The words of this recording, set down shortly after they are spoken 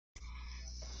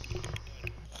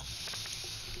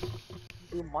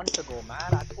2 months ago, man.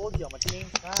 I told you I'm a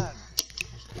changed man.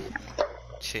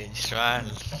 Changed man.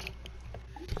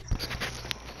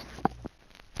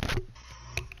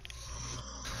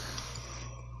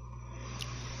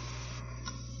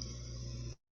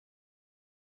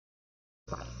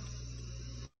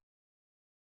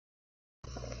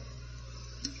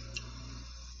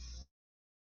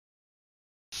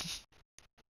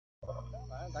 Yeah,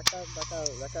 man.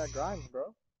 That guy grinds,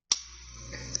 bro.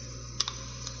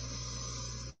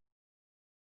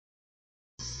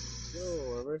 Yo,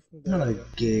 we're versing the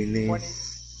Again, 20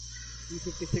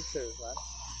 T56ers, man.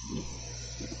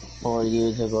 4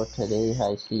 years ago today,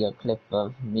 I see a clip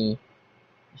of me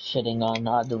shitting on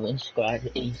Ottoman Squad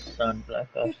Ace on Black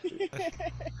Ops 2.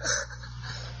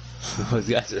 those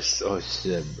guys are so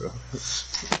shit, bro.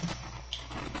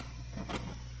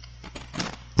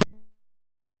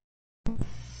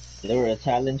 They were a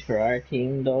challenge for our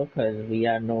team though, cause we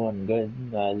are no one good.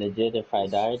 Legit, if I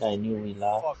died, I knew we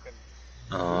lost.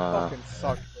 We fucking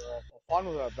sucked, bro. Fon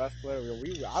was our best player.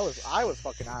 I was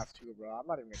fucking ass too, bro. I'm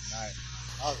not even gonna deny it.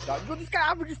 I was done. Yo, this guy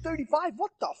averages 35.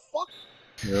 What the fuck?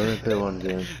 You only play one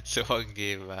game. So one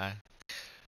game, man.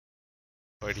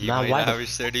 But he Nah, might why the average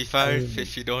 35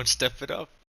 if you don't step it up.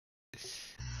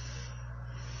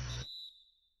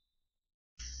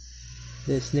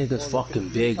 This nigga's fucking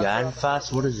big and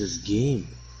fast. What is this game?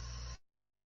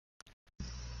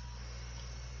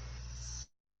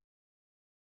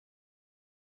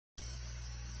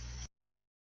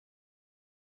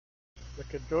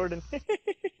 Look at Jordan.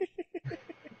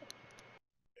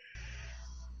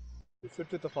 He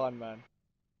switched with the Fon, man.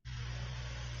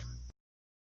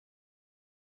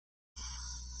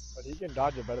 But he can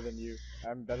dodge it better than you.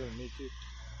 I'm better than me too.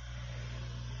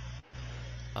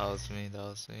 That was me, that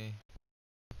was me.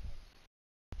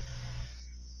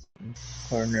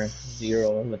 Corner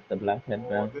 0 with the black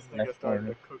headband. This nigga Left started corner.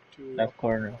 to cook too. Left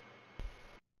corner.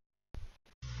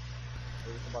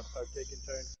 They're just about to start taking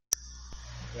turns.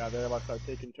 Yeah, they're about to start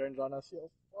taking turns on us. Yo,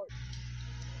 fuck.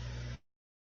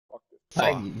 Fuck this. Why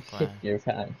Fuck, you shit man. your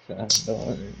pants, man? Don't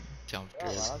worry. Jumped Yeah,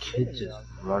 man, in. I'm Kid sitting just here.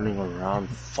 running around.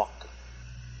 Fuck.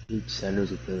 Each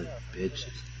centers with the bitches.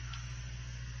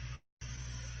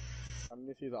 Let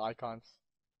me see the icons.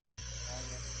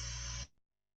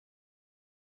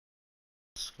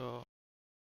 Let's go.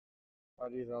 Are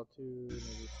these L2?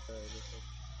 Maybe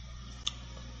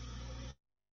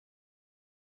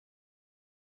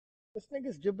this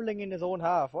nigga's dribbling in his own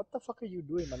half. What the fuck are you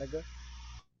doing, my nigga?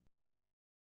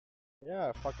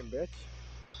 Yeah, fucking bitch.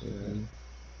 Yeah.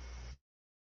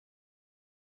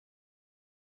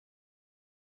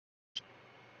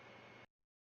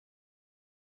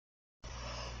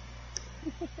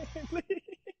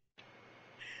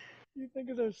 You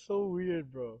niggas are so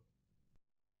weird, bro.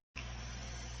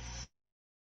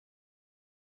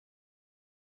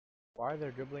 Why are they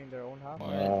dribbling their own half?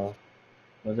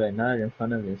 Was I not in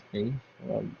front of his face?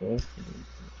 Well, both.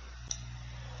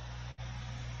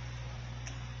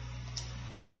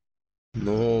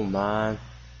 No, man.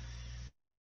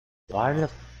 Why the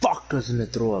fuck doesn't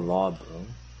it throw a lob, bro?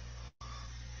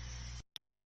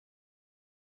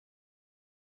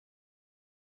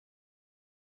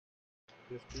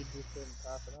 Just speed booster and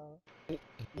pass it out.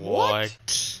 What?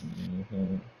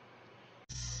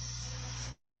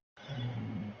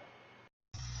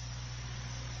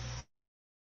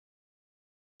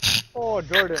 Oh,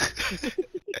 Jordan.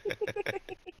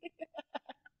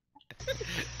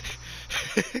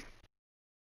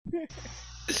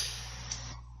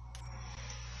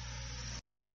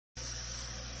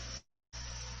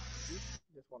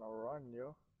 Just wanna run,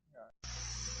 yo. Yeah.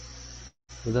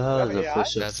 Who the hell is AI?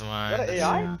 official? That's Is mine. that an That's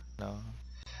AI? no.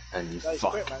 And you Yeah, he's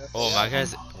fuck. quit, man. That's Oh, AI. my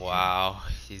guy's. Wow.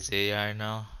 He's AI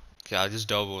now. Okay, I'll just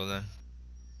double then.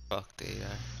 Fuck the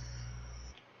AI.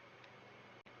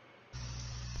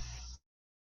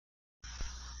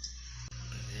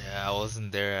 Yeah, I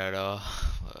wasn't there at all.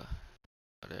 But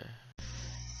whatever.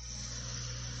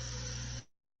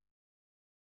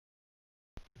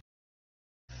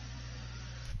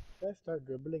 Guys start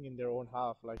dribbling in their own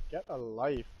half. Like, get a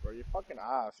life, bro. You fucking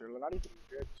ass. You're not even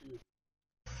good, too.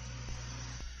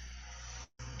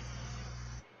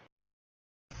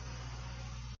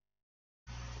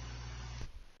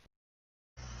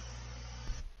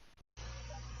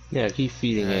 Yeah, keep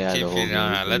feeding Yeah, AI keep the whole feeding.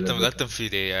 game. We can live Let with them that.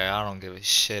 feed AI. I don't give a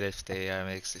shit if the AI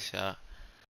makes the shot.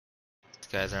 These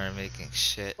guys aren't making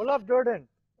shit. Pull up, Jordan.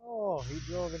 Oh, he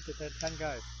drove into 10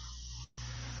 guys.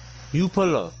 You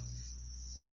pull up.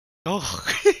 No.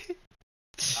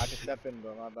 I had to step in,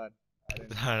 bro. My bad. I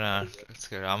didn't. No, it's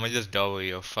good. I'm gonna just double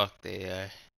you. Fuck the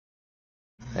AI.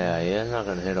 Yeah, not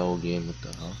gonna hit a whole game. What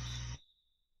the hell?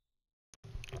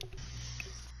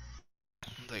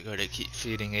 I gotta keep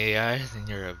feeding AI, then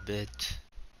you're a bitch.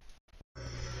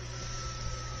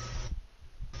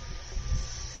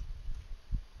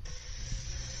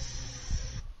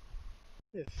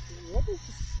 Yes, what is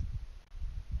this?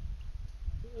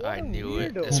 What I a knew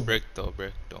it. weirdo. It's brick though,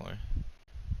 brick, don't worry.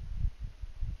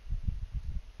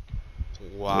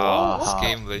 Wow, Whoa, this what Wow,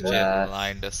 game the legit fuck? that's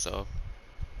lined us up.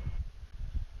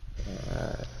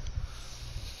 uh,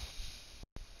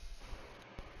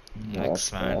 What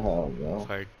Yikes, the man. hell, bro?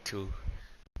 Part 2.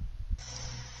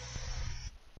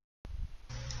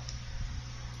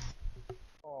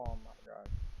 Oh my god.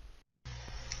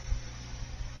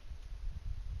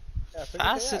 Yeah, finish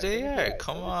Pass AI, it, finish AI. AI,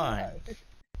 Come finish on. AI.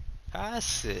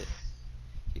 Pass it.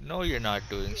 You know you're not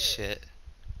doing shit.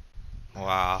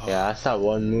 Wow. yeah, that's that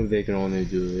one move they can only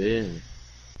do it.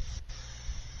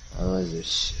 Otherwise, it's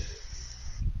shit.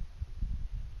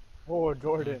 Oh,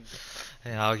 Jordan.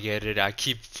 Yeah, I'll get it. I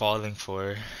keep falling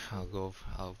for it. I'll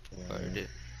guard Yeah. it.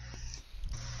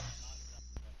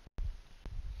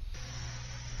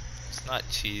 It's not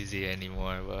cheesy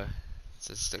anymore, but it's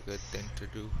just a good thing to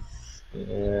do.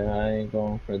 Yeah, I ain't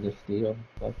going for the steal.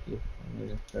 Fuck you. I'm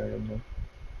gonna start him up.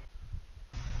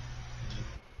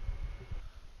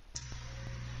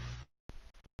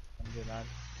 I'm good, man.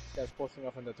 This guy's posting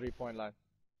off on the 3-point line.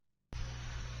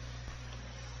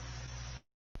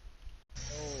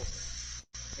 Oh,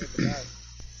 made the pass.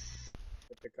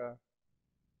 Typical.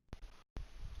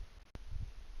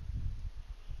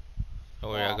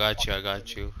 Don't worry, I Oh, got you, I fucking kill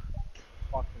got me. you.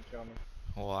 Fucking kill me.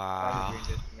 Danny Wow. Green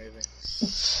did amazing.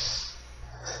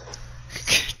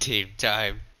 Team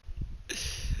time.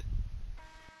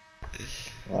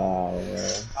 Wow,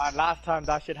 bro. Last time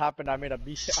that shit happened, I made a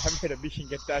beacon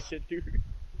get that shit too.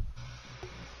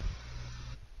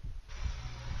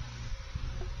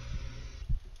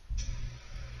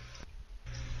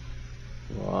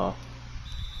 Wow.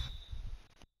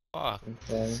 Fuck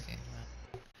Okay. this game,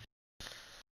 man.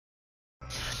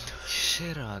 Do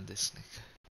shit on this nigga.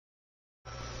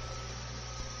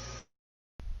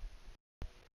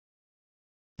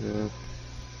 Yeah.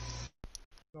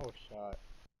 No shot.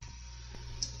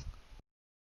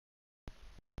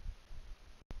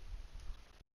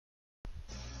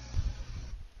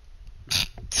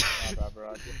 My bad,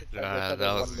 bro. This Nah, said that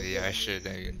there's was 1 me. million I and you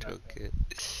shouldn't even did that took shit. it.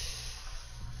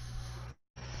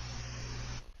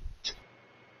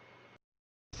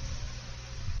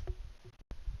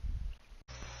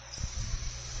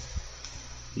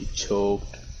 He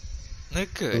choked.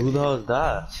 Nigga, Who the hell is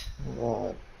that?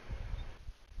 What?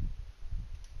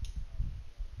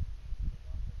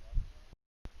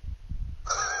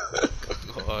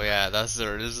 oh yeah, this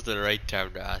is the right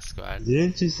time to ask, man.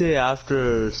 Didn't you say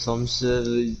after some shit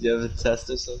you have a test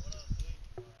or something?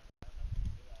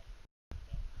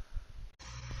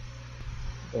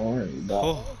 Don't worry, dog.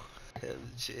 Oh,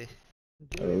 LG.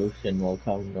 Evolution will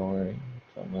come, don't worry.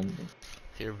 It's on Monday.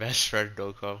 Your best friend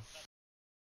don't come.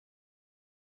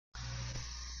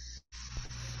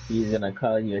 He's gonna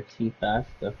call you a cheap ass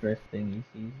the first thing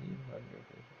he sees you. 100%.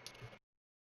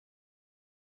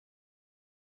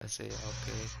 I say,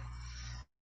 okay.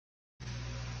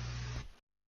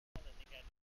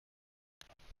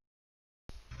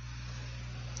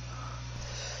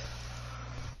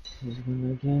 He's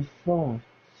gonna get fucked.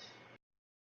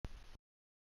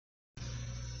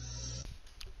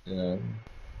 Yeah.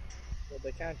 So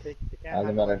they can't I was handle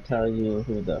about to everything. tell you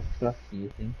who the fuck you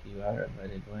think you are, but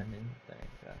it went in. Thank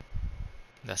God.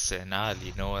 That's it, now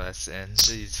you know that's it.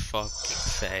 These fucking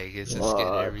faggots just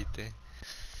get What? everything.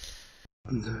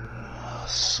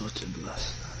 Such a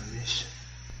blessed animation.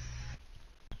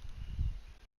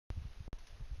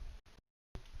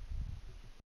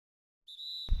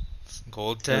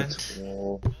 Gold Let's tent?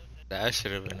 go. That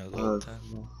should have been a gold Let's tent.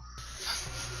 go.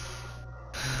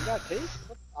 You got taste?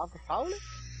 What? After fouling?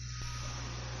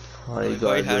 All Oh, you we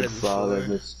might gotta had do it foul before. if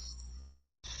it's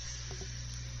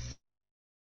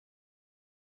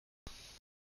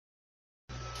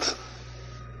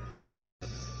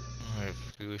Alright,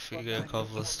 if we What get a time is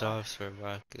couple of it now? stops, we're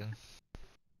back in.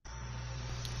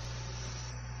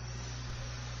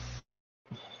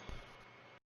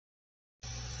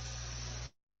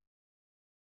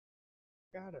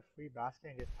 Got a free basket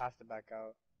and just passed it back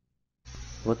out.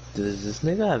 what does this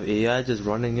nigga have AI just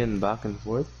running in back and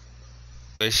forth?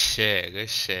 Good shit, good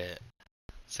shit.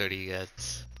 That's what he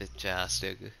gets. Bitch ass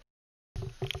nigga.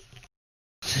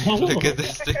 Look at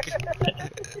this nigga.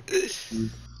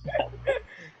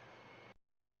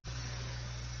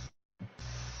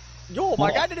 Yo,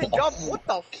 my guy didn't jump. What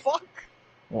the fuck?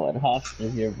 What hops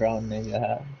does your brown nigga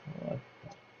have? What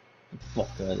the fuck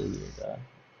out of here, dog?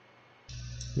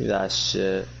 That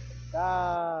shit.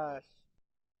 Gosh.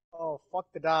 Oh, fuck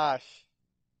the dash.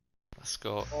 Let's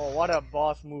go. Oh, what a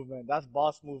boss movement. That's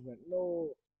boss movement. No.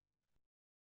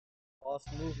 Boss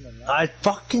movement, man. I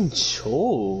fucking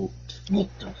choked. What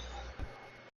the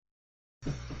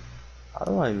How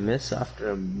do I miss after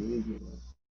a movement?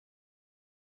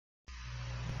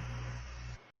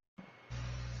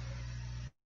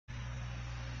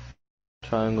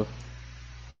 Triangle.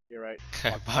 You're right.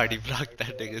 I body blocked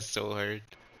that nigga so hard.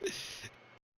 Let's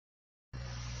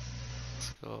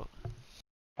go.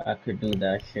 I could do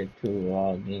that shit too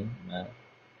all game, man.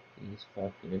 These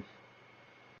fuckers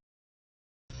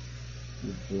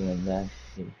keep doing that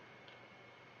shit.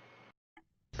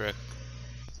 Brick.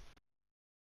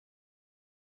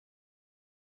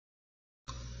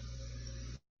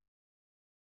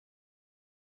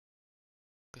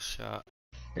 Good shot.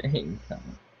 Same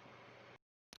time.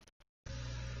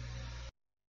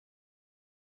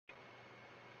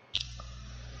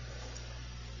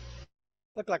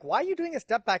 Look, like, why are you doing a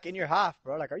step back in your half,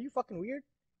 bro? Like, are you fucking weird?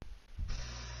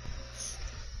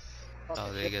 Oh,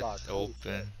 Fucking they shit get block, holy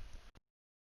shit. open.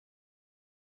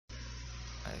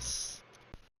 Nice.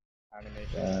 Animation.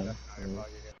 Yeah, That's not your cool. block,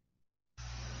 you get-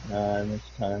 Nah, much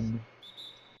time.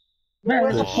 Man,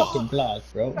 Where's that's a the fucking block,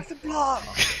 bro. That's a block!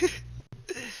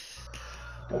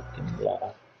 Fucking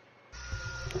block.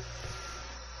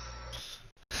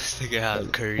 This nigga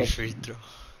had Curry free throw.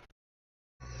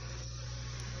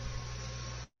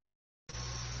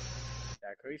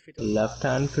 Yeah, Curry free throw. Left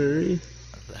hand Curry.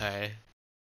 Alright.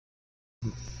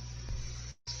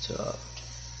 So,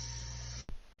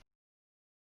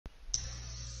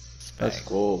 Bang. let's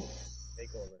go. Take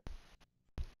over.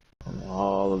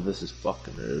 All of this is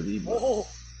fucking early, but Oh!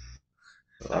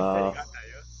 I said you got that,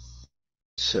 yo.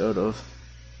 sort of.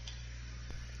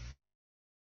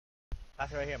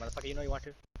 Pass it right here, motherfucker. You know you want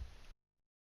to.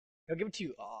 He'll give it to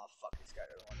you. Oh, fuck, this guy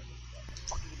doesn't want to.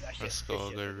 Fucking give me that shit. Let's This go,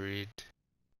 shit. good read.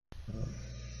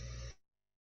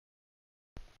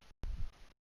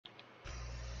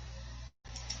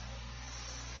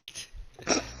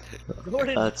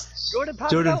 Jordan, That's Jordan,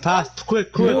 pass Jordan, it out, pass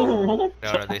quick, quick. No,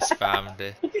 they spammed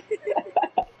it.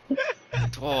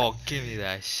 Oh, give me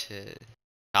that shit.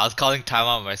 I was calling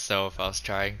timeout myself. I was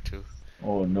trying to.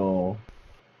 Oh no.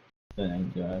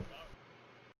 Thank God.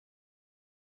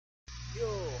 Yo.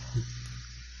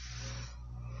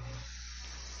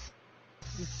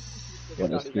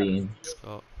 What a screen. Let's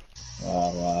go.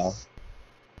 Wow, wow.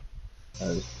 That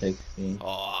was 16.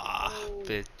 Oh,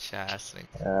 bitch ass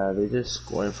nigga. Yeah, they just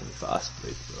scoring from fast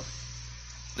break, bro.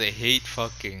 They hate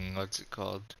fucking, what's it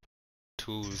called?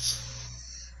 Twos.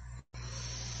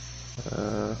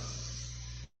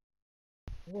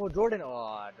 Oh, Jordan.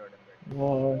 Oh, Jordan.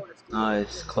 What?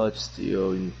 Nice clutch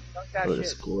steal. You Dunk that would have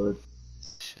shit. scored.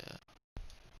 Shit.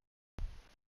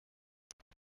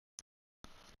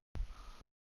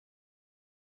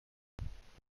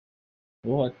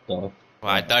 What the? Well,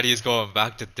 I thought he was going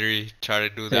back to 3, try to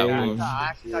do that Same. move. I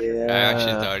actually thought he was I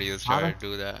actually Yeah. thought he was trying to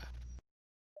do that.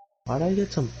 Why'd I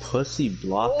get some pussy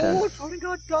block Oh, and Jordan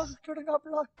got dunked. Jordan got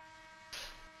blocked.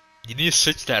 You need to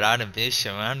switch that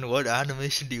animation, man. What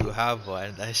animation do you have,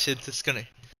 man? That shit's just gonna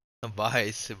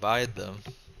buy them.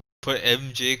 Put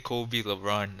MJ, Kobe,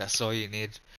 LeBron. That's all you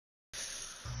need.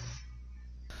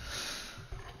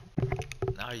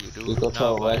 Now you do. You go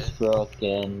Now for what? Westbrook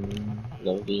and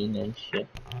Levine and shit.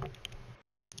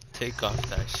 Take off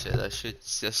that shit. That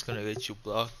shit's just gonna get you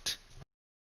blocked.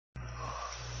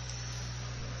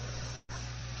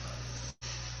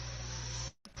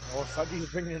 Oh, Sadi's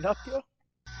bringing it up, yo.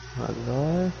 I don't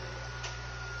know.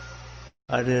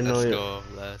 I didn't know Let's you. go,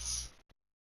 Les.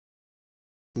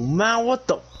 Man, what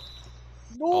the?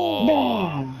 No.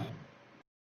 Oh,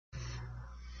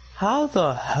 How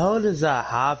the hell does that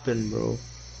happen, bro?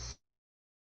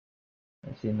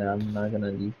 Actually, no, I'm not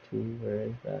gonna leave two. Where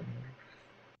is that?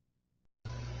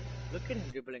 Look at him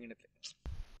dribbling in it.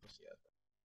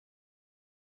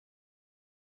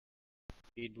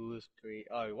 Speed boost, great.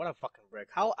 Oh, what a fucking brick.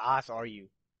 How ass are you?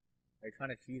 You're trying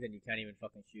to shoot and you can't even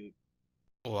fucking shoot.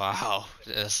 wow.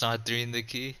 That's not 3 in the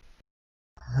key.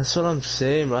 That's what I'm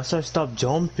saying, bro. That's why I stopped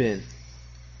jumping.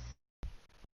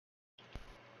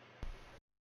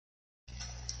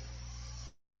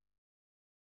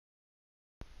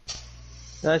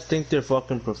 I think they're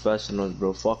fucking professionals,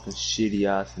 bro. Fucking shitty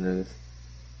ass niggas.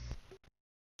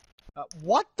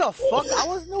 What the fuck? I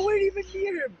was nowhere even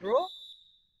near it, bro.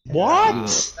 What?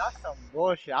 That's some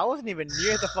bullshit. I wasn't even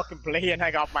near the fucking play and I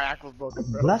got my ankles broken,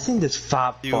 bro. Blessing this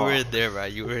fat You fuck. were in there,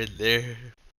 right? You were in there.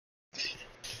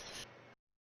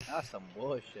 That's some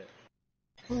bullshit.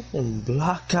 Fucking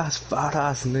black ass fat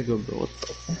ass nigga, bro. What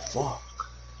the fuck?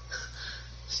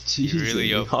 He really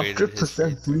Jesus, upgraded his free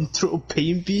 100% free throw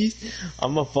paint piece?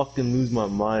 I'ma fucking lose my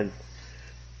mind.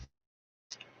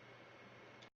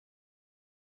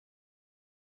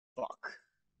 Fuck.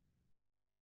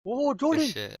 Whoa, Good Jordan!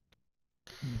 shit.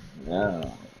 Yeah.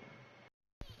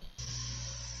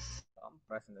 I'm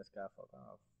pressing this guy. Fuck.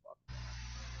 Oh, fuck.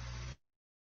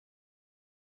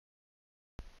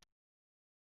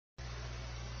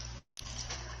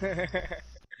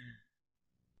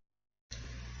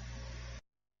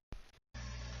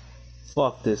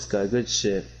 Fuck this guy, good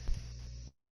shit.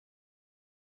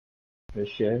 For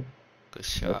sure. Good Let's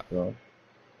shot. go.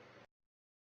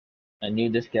 I knew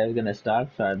this guy was gonna stop,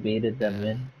 so I baited them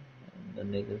Yeah. in.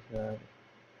 And the niggas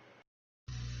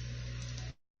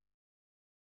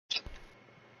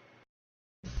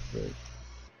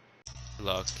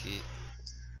Lucky.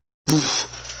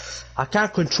 I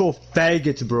can't control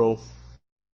faggots, bro.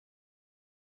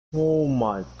 Oh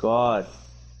my god.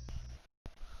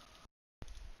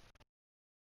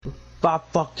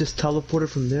 Fuck, just teleported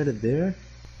from there to there?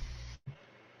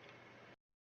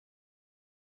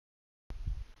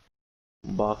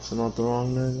 Boxing out the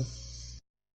wrong nigga.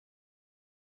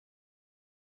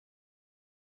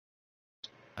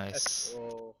 Nice.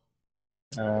 Oh,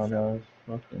 I don't know, it's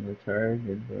fucking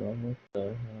retarded, bro. What the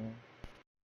hell?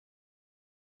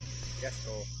 yes,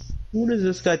 go. Who does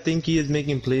this guy think he is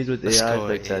making plays with Let's AI go,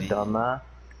 like that, 80. dumbass?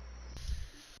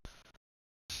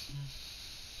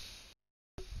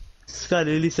 This guy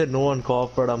literally said no one call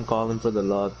for it, I'm calling for the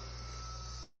love.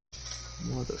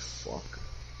 Motherfucker.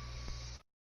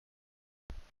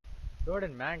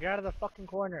 Jordan, man, get out of the fucking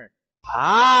corner.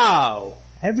 How?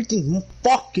 Everything's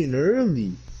fucking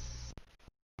early.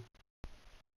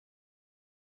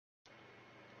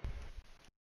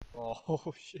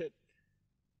 Oh, shit.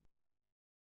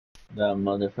 That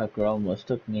motherfucker almost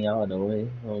took me out of the way.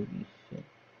 Holy shit.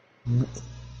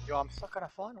 Yo, I'm stuck on a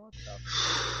phone? What the?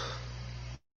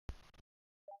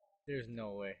 There's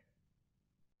no way.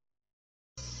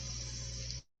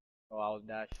 Oh, I was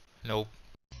dash. Nope.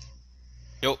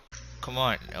 Yo, come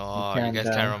on. Oh, you can't guys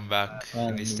die. can't run back.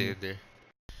 Run, You stay there.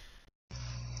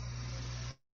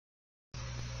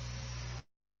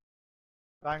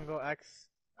 Tango X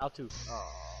L2.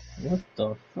 Oh, What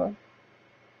the fuck?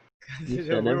 You we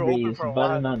said were open every for a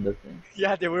button while. on the thing.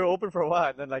 Yeah, we were open for a while,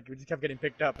 and then like we just kept getting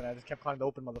picked up, and I just kept calling the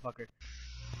open motherfucker.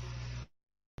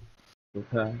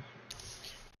 Okay.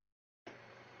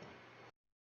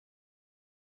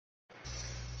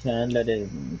 Can't let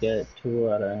it get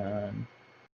too out of hand.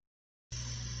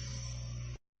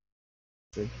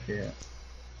 Good shit.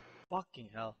 Fucking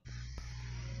hell.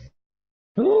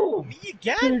 Ooh! Me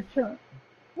again? Good shot.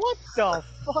 What the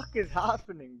fuck is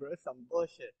happening, bro? Some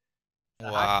bullshit.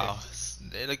 Wow.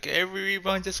 Like every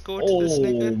rebound just go to this Oh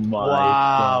nigga. my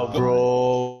Wow, god.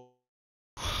 bro.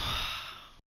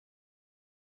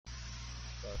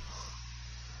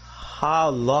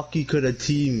 How lucky could a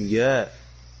team get?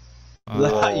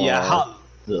 Yeah, how?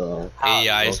 The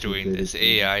AI is lucky doing could this. it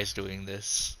be? AI is doing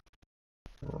this.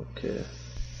 Okay.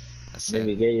 That's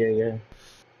Maybe it. get your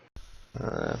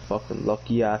Fucking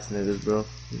lucky ass niggas, bro.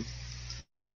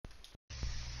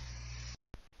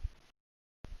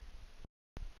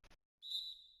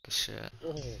 Good shit.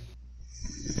 Oh.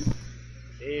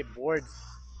 Hey, boards.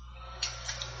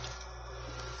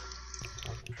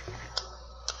 You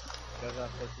guys have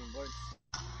 14 boards.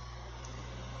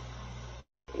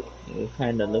 It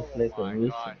kinda looks like a my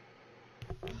moose. god.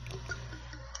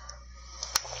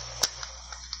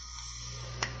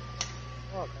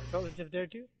 Oh, controllers just there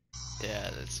too? Yeah,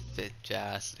 that's a bit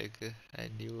jazz, nigga. I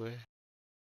knew it.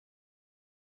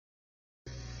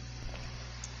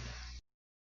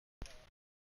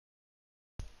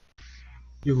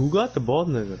 Yo, who got the ball,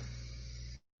 nigga?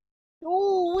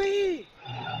 No way!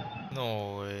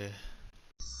 No way.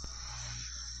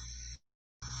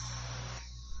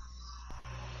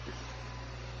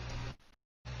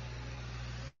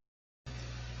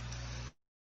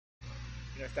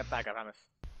 You know, step back, I promise.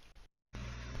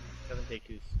 Doesn't take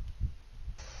twos.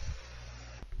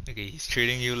 Okay, he's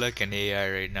treating you like an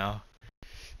AI right now.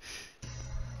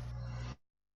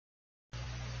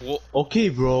 Whoa. Okay,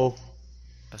 bro.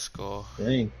 Let's go.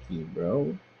 Thank you,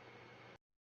 bro.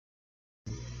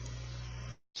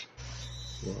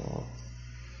 Yo.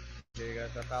 There you go,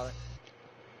 step Alex.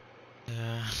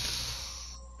 Yeah.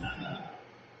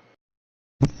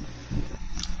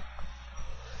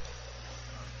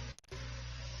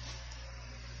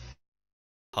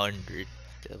 $100.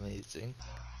 Amazing.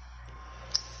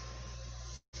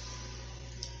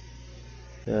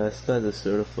 Yeah, this guy's a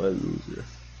certified loser.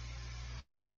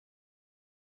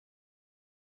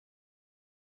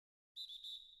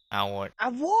 I want. I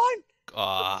won!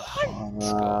 Ah.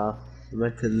 Let's go. I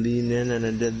meant to lean in and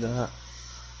I did that.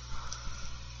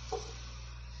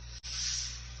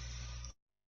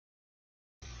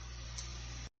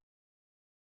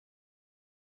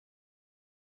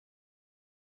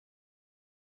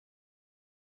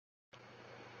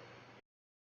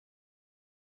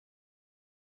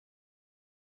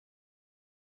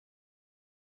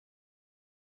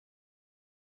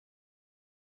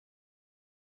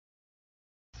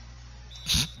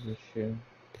 For sure.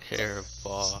 Hair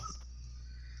ball.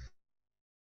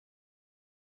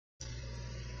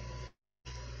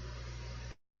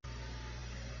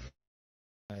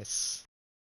 Nice.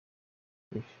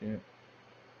 For sure.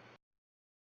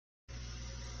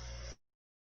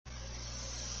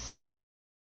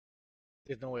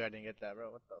 There's no way I didn't get that,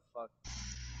 bro. What the fuck?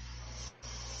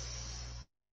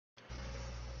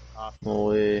 Off. No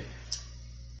way.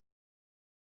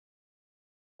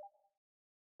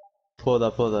 Pull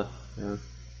that. Yeah.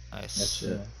 Nice. That's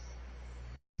it.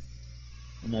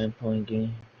 9-point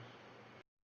game.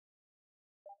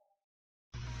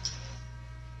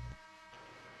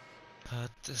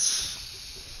 Got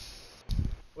this.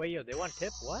 Wait, yo, they want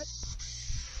tip? What?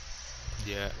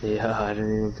 Yeah. Yeah, I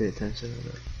didn't even pay attention to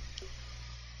that.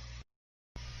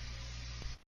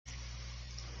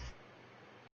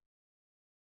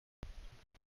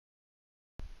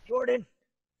 Jordan!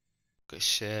 Good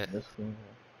shit. Let's go.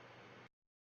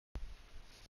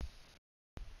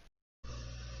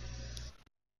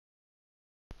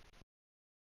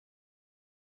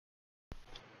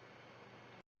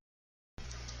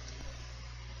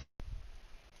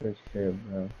 For sure,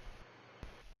 bro.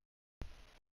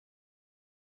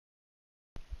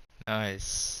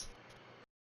 Nice.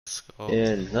 Let's go.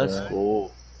 Yeah, let's Yeah.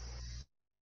 go.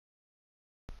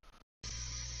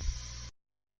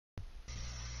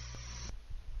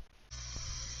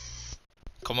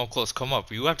 Come up close, come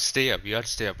up. You have to stay up.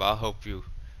 I'll help you.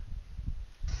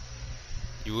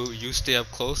 You stay up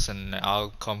close and I'll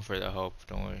come for the help.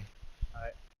 Don't worry.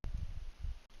 Alright.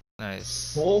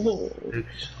 Nice. Oh, Big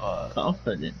shot.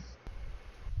 confident.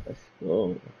 Let's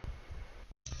go.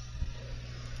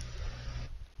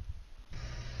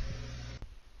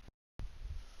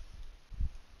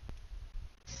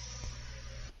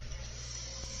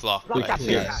 Block. Block that Nice.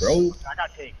 shit, Yeah, bro. I got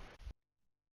take.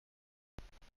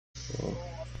 Oh.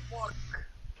 Fuck.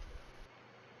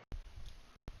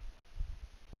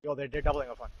 Yo, they're doubling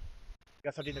up on. You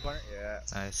got something in the corner? Yeah.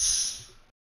 Nice.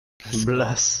 Let's go.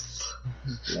 Bless.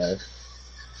 Yes.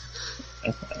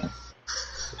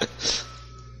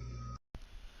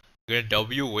 You're gonna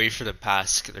W, wait for the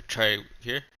pass. Gonna try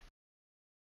here.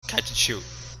 Catch and shoot.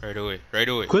 Right away.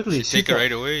 Quickly, If you take shoot it that.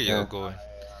 right away, Yeah. you'll go in.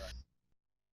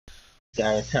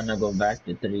 Guy trying to go back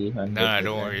to 300. Nah,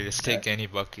 don't worry. Just take any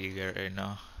bucket you get right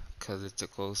now. Cause it's a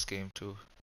close game too.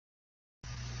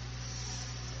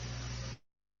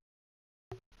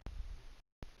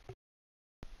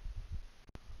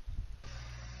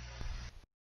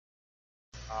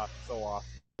 So off.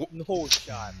 No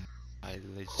shot. I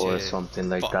legit. Or something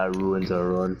like fuck. that ruins a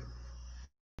run.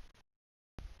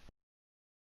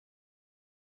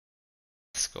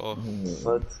 Let's go.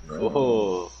 Let's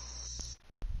go.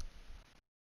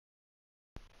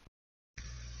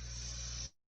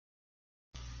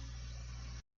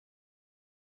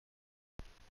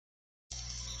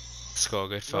 Let's go.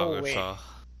 Good foul. No Good way. foul.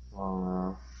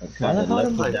 Uh, I'm kinda I thought it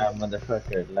lucky might- that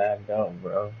motherfucker lagged out,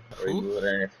 bro. Or Who? you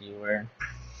wouldn't if you were.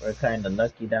 We're kinda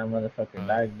lucky that motherfucker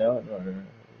lagged out, or...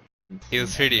 He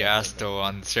was pretty ass though.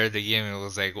 On the start of the game, it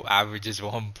was like averages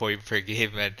 1 point per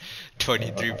game and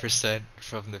 23%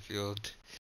 from the field.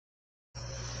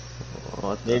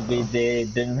 what the Maybe hell? they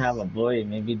didn't have a boy.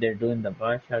 Maybe they're doing the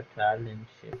bar shot challenge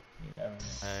shit. You know?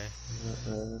 Alright,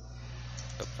 Uh,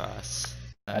 good pass.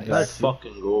 I Nice. got Let's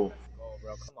fucking go. Let's go,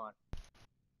 bro. Come on.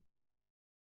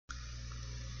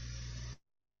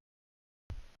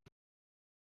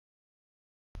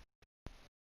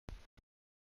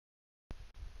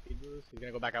 He's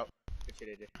gonna go back out. Good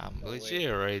shit, AJ. I'm No way.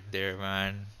 legit right there,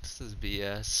 man. This is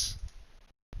BS.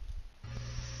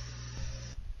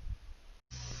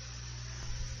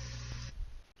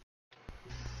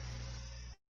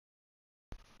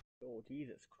 Oh,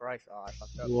 Jesus Christ. Oh, I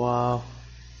fucked up. Wow.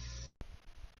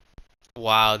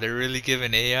 Wow, they're really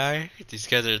giving AI? These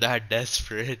guys are that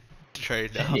desperate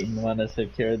right now. They didn't want to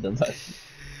secure the bus.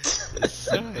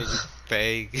 It's like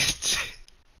bang.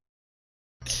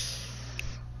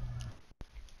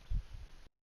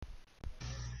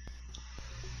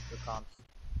 Good comms.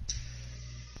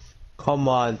 Come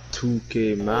on,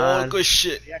 2K, Oh, man. good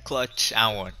shit. Clutch.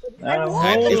 And one.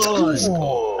 Hold Let's on.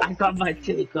 go. I got my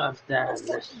take off that.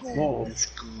 Let's go. Let's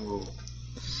go.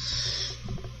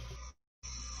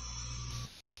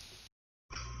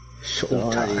 Don't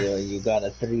worry, Showtime. you got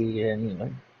a 3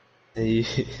 anyway. Hey.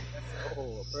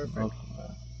 Oh, perfect.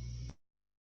 Okay.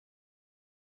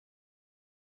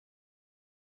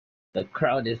 The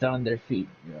crowd is on their feet,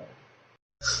 bro.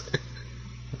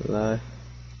 Lie.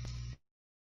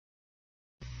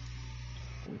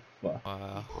 Oh, fuck.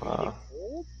 Wow. Wow.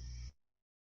 Cold?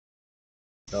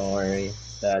 Don't worry,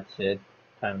 that's it.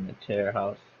 Time to tear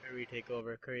house. Curry take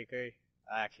over. Curry.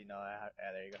 Actually, no. Yeah,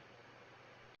 there you go.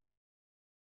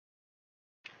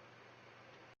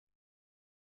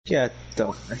 Get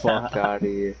the fuck out of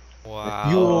here. Wow.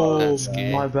 Yo, That's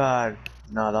my gay. bad.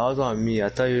 Nah, that was on me. I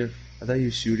thought you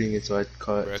were shooting it, so I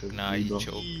cut Brook, to nah, he rebound.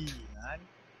 choked. Eee, man.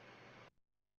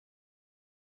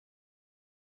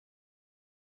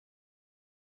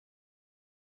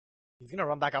 He's gonna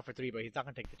run back out for 3, but he's not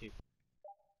gonna take the 2.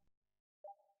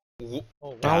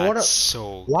 Oh, Now what? That's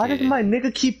so Why gay. does my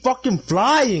nigga keep fucking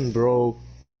flying, bro?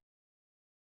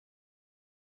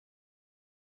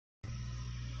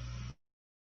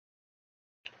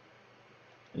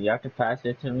 You have to pass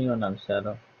it to me when I'm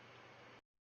settled.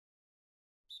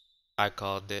 I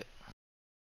called it.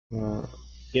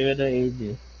 Give it to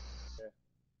AJ.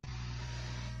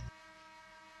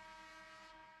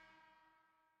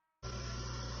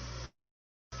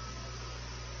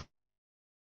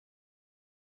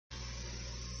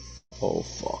 Oh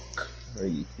fuck. Are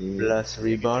you serious? Bless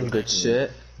rebound, good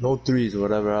shit. No threes,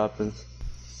 whatever happens.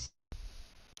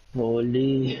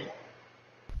 Holy.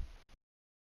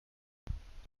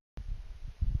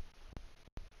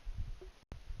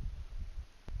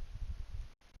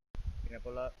 you gonna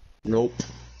pull up? Nope.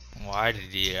 Why did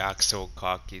he act so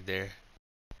cocky there?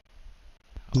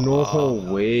 No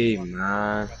Oh, way,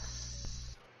 man.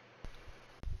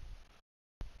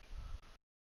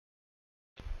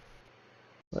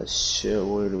 That shit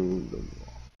would move them.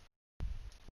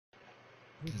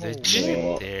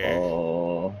 legit there.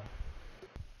 Oh.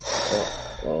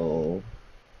 Oh.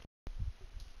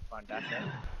 Come on, dash it.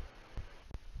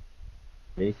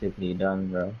 Basically done,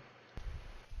 bro.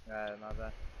 Yeah, not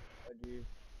bad. What do you?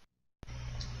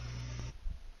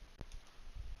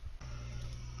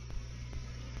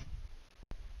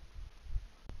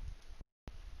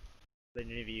 Then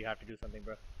maybe you have to do something,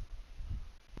 bro.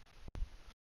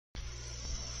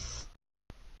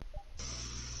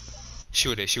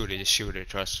 Shoot it, just shoot it,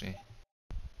 trust me.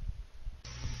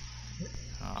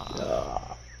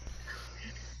 Ah,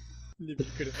 Maybe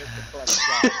you could have hit the clutch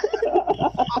shot.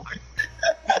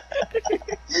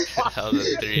 that was a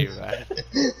 3, man.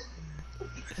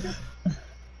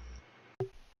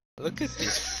 Look at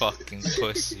these fucking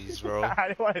pussies, bro. I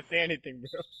didn't want to say anything,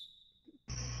 bro.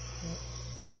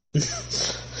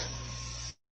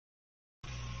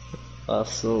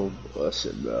 That's so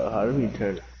bullshit, bro. How do we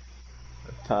turn it?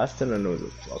 Past it, I know the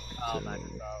fucking Oh turn man,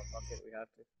 it. fuck it, we have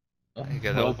to. You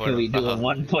gotta What open can we up do a in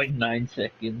 1.9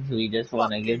 seconds? We just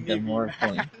want to Fucking give them Navy, more man.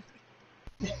 points.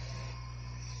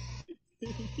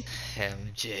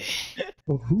 MJ.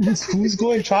 Who's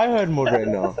going tryhard mode right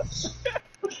now?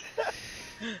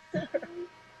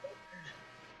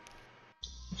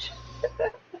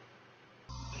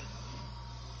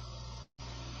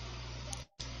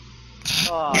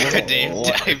 Oh, Good name,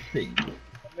 What a time. thing.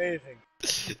 amazing.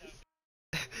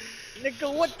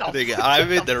 Nigga, what the Nigga, fuck?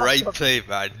 I'm in Shut the fuck right up. play,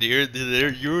 man. You're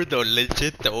the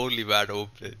legit the only man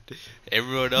open.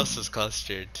 Everyone else is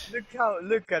clustered.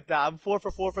 Look at that. I'm 4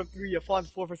 for 4 from 3. Afon's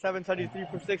 4 for 7, Sunny 3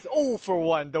 for 6. 0 for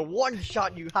 1. The one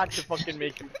shot you had to fucking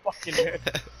make, you fucking hit.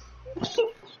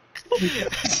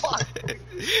 Fuck.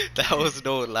 That was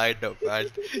no lineup, man.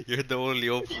 You're the only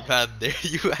open man there.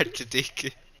 You had to take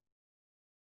it.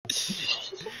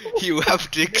 You have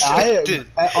to accept it.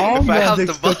 All If I have man's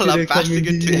the ball, expected I'm it coming passing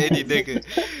to it to you. any nigga.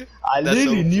 I That's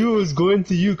literally open. knew it was going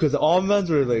to you because all mans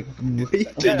were like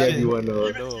rating Yeah, everyone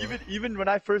up. No. even when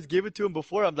I first gave it to him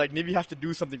before, I'm like, maybe he has to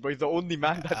do something, but he's the only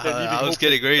man that they're leaving I was open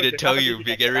getting ready to because they tell haven't you, even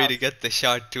be got getting the ready to house. get the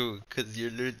shot too, cause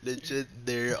you're legit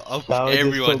there up That would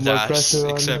just put everyone's more ass pressure on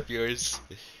except yours.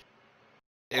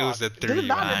 It was a It doesn't 3,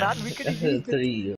 matter, man. man. We could That's have a used it. 3.